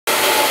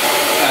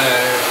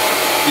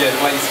yeah,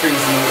 the way he strings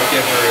them all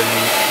together and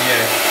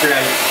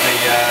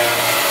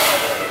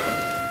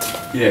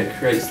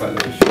creates like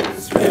the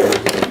visuals.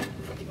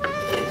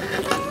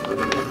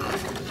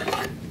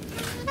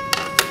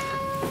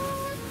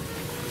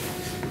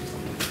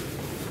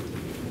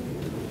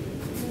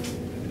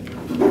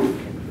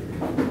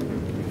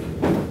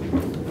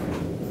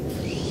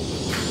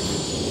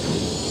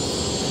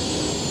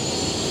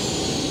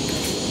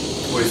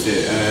 What is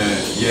it?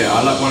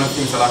 Yeah, one of the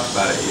things I like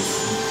about it is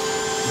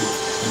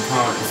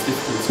it's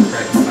difficult to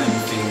create the same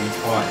thing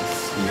twice.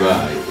 You know?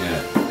 Right,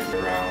 yeah.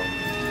 Around,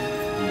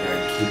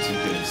 kids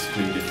who've been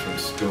excluded from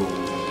school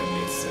and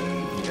this, and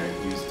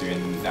he was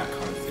doing that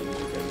kind of thing with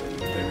them, and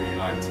they really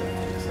liked it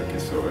because they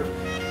could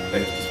they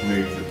could just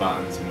move the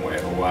buttons in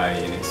whatever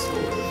way, and it's sort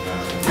of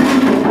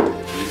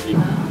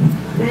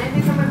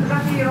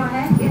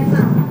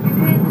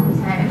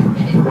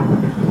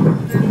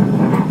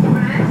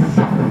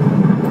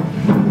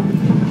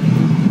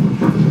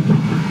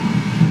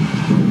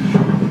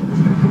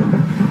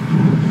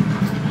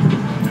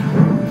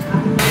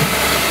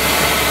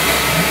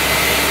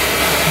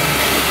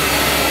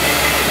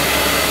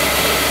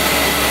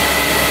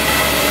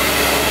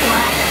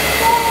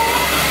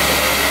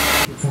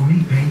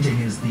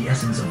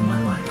of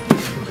my life.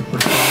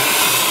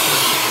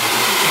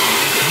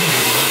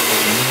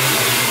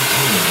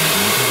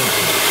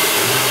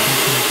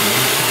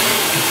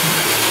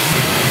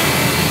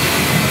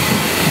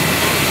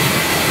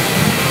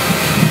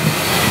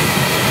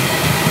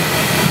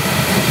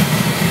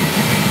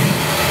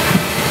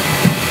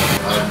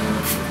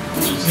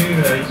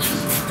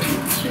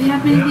 Do we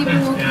have many people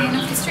walking in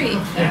off the street?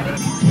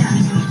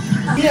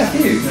 Yeah, a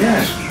few,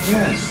 yes.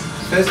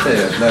 First day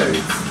of loads,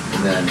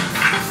 and then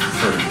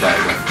sort of died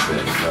off a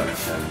bit, but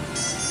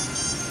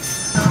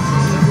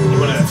you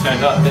want to turn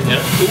up, didn't you?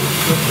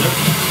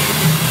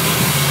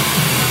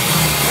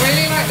 I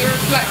really like the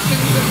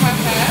reflections of my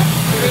hair.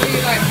 I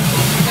really like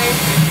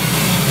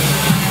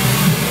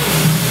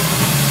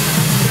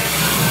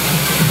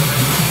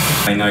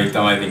I know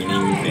diving in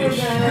English.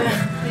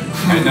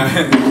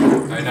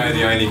 I know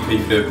the only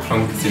people that are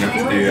plonkers enough to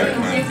do that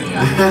kind of thing.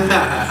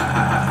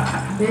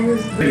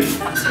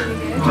 That's really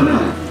good. I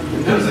know.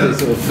 Because they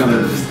sort of come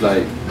and just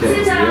like get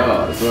into the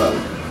art as well.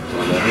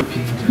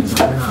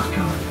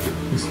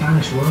 The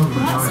Spanish world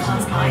regards the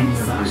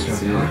pioneer of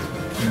abstract art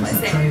and as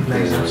the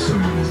trailblazer of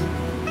surrealism.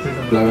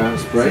 Blowout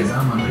spray. Cesar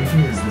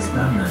Manrique is the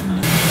standard.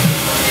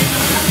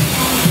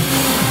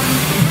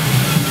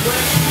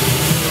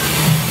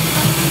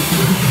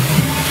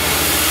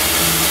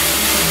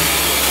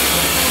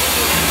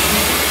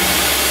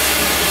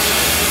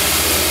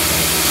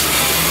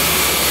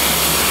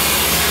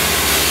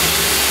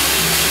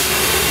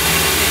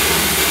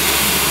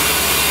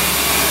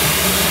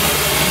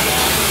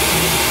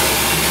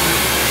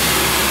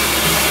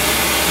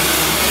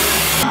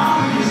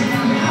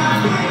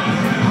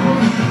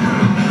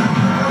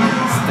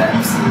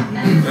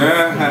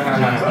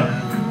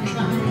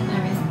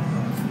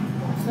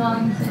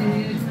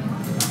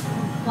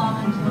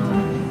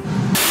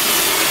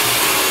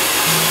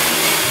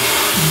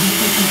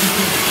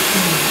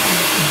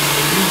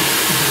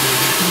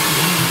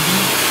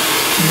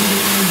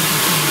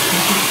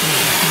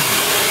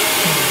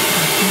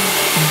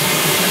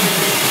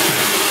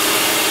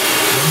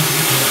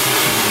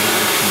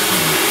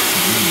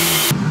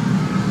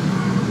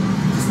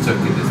 Took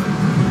it just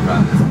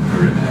around this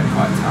perimeter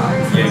quite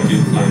tight. Yeah,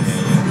 good.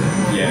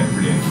 Yeah,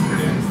 brilliant.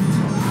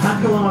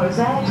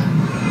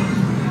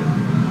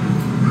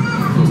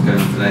 What's going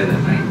on today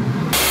then, mate?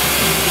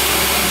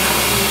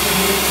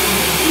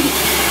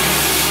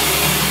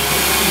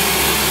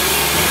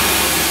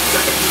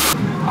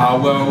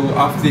 Well,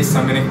 after this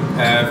I'm going to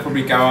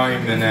probably go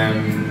home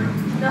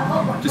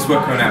and just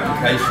work on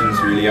applications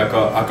really. I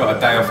got a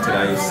day off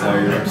today, so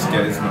I'll just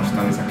get as much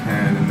done as I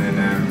can, and then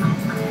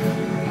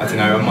I don't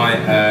know,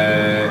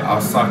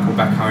 I'll cycle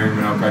back home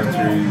and I'll go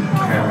through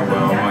Canary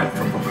Islands. I might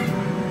drop off a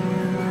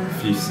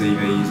few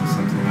CVs or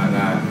something like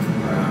that. I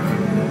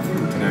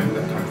don't know,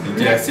 that kind of thing.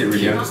 Yeah, that's it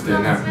really, I'm just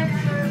doing that.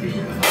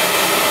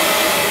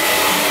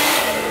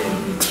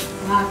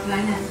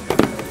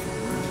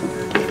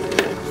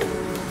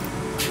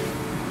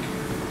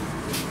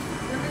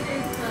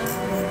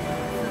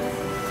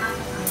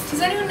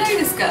 Does anyone know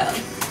this girl?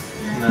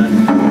 No.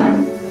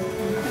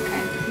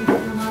 Okay.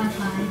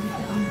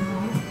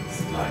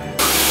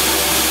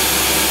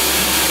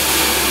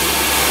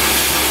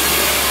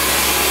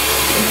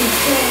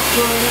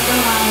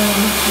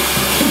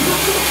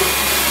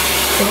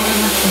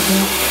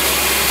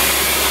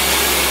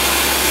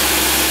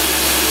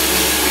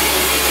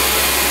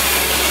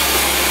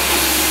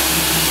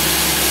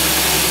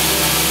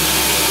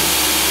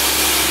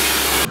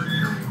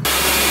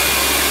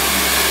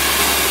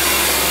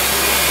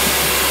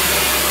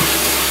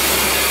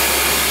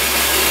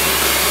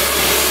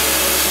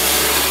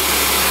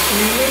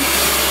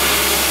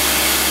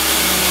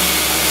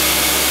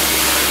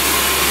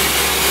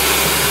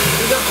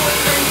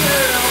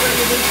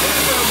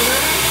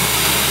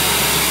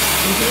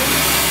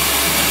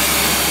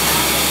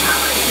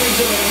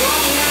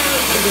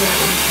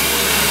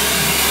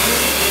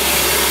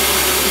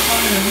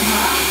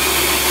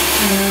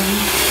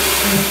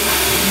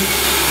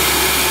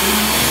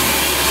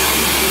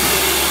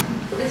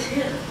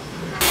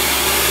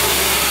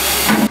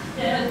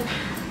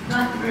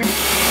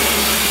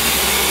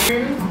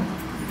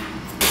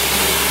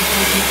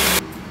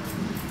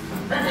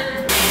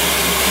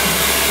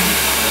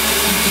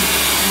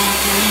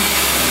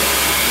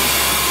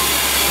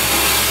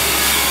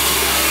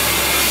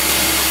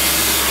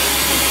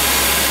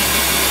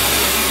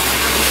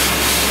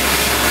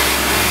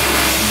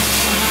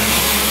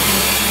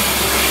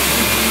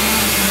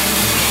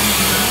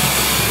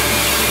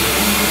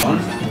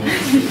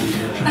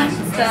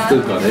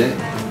 Still got it.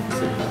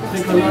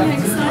 I'm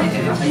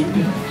excited.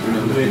 We're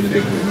not looking at the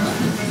big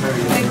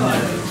room.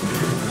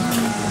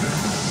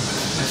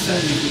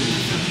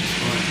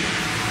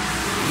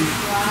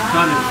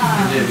 Kind of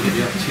never get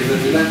the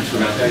opportunity. The lamps were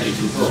outdated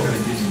before.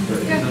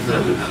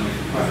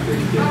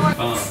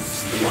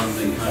 Advanced, the one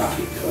that you kind of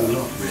kick it all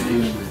off,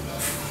 really.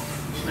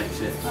 Makes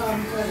it.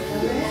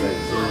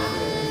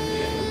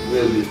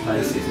 We'll be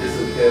places. This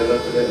will curl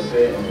up a little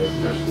bit and we'll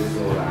brush this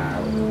all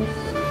out.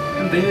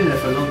 I've been in there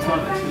for a long time,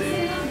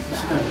 actually.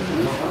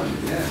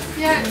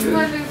 Yeah, it's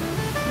kind of. I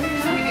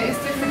mean, it is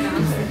different now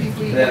for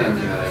people you Then don't I'm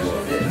know. going to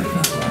watch it.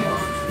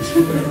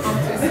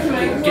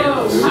 Get a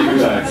little suit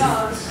back.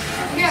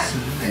 Yeah,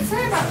 I'd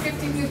say about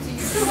 50-50. You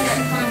still get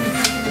time with the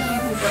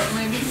people, but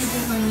maybe people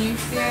who are new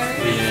to the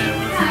area.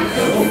 Yeah,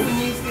 People who are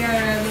new to the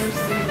area, those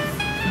suits.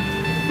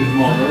 With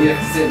more, well, you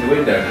have to sit in the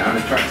window now and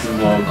attract some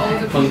more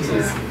Older punters.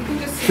 people. You can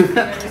just sit in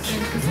the area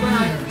soon, because when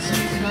I moved to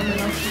London,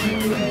 I was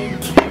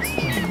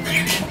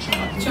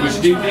What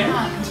you do here?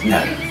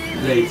 No.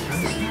 Late.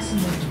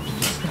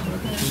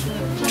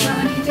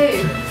 what do you do?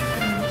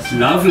 It's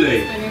lovely.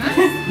 Really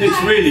nice.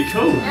 Looks really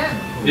cool.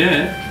 Yeah.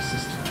 Yeah.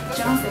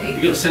 Jazzy.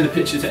 You got to send a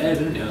picture to Ed,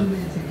 haven't you?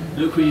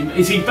 Look where you.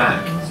 Is he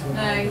back?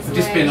 No, he's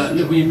Just away. being like,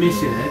 look what you're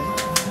missing, Ed.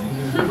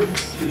 That's what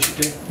you should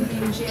do.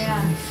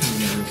 Yeah.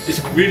 It's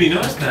really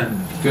nice, man.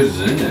 Good,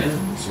 isn't it?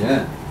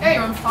 Yeah. Yeah,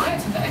 you're on fire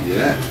today.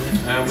 Yeah.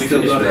 We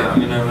Still finished got it. now.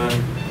 I'm gonna.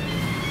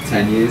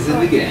 10 years in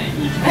the game.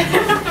 I'm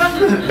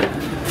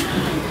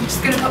just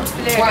going to pop to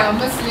the loo. Wow,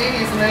 Mussolini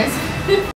is amazing.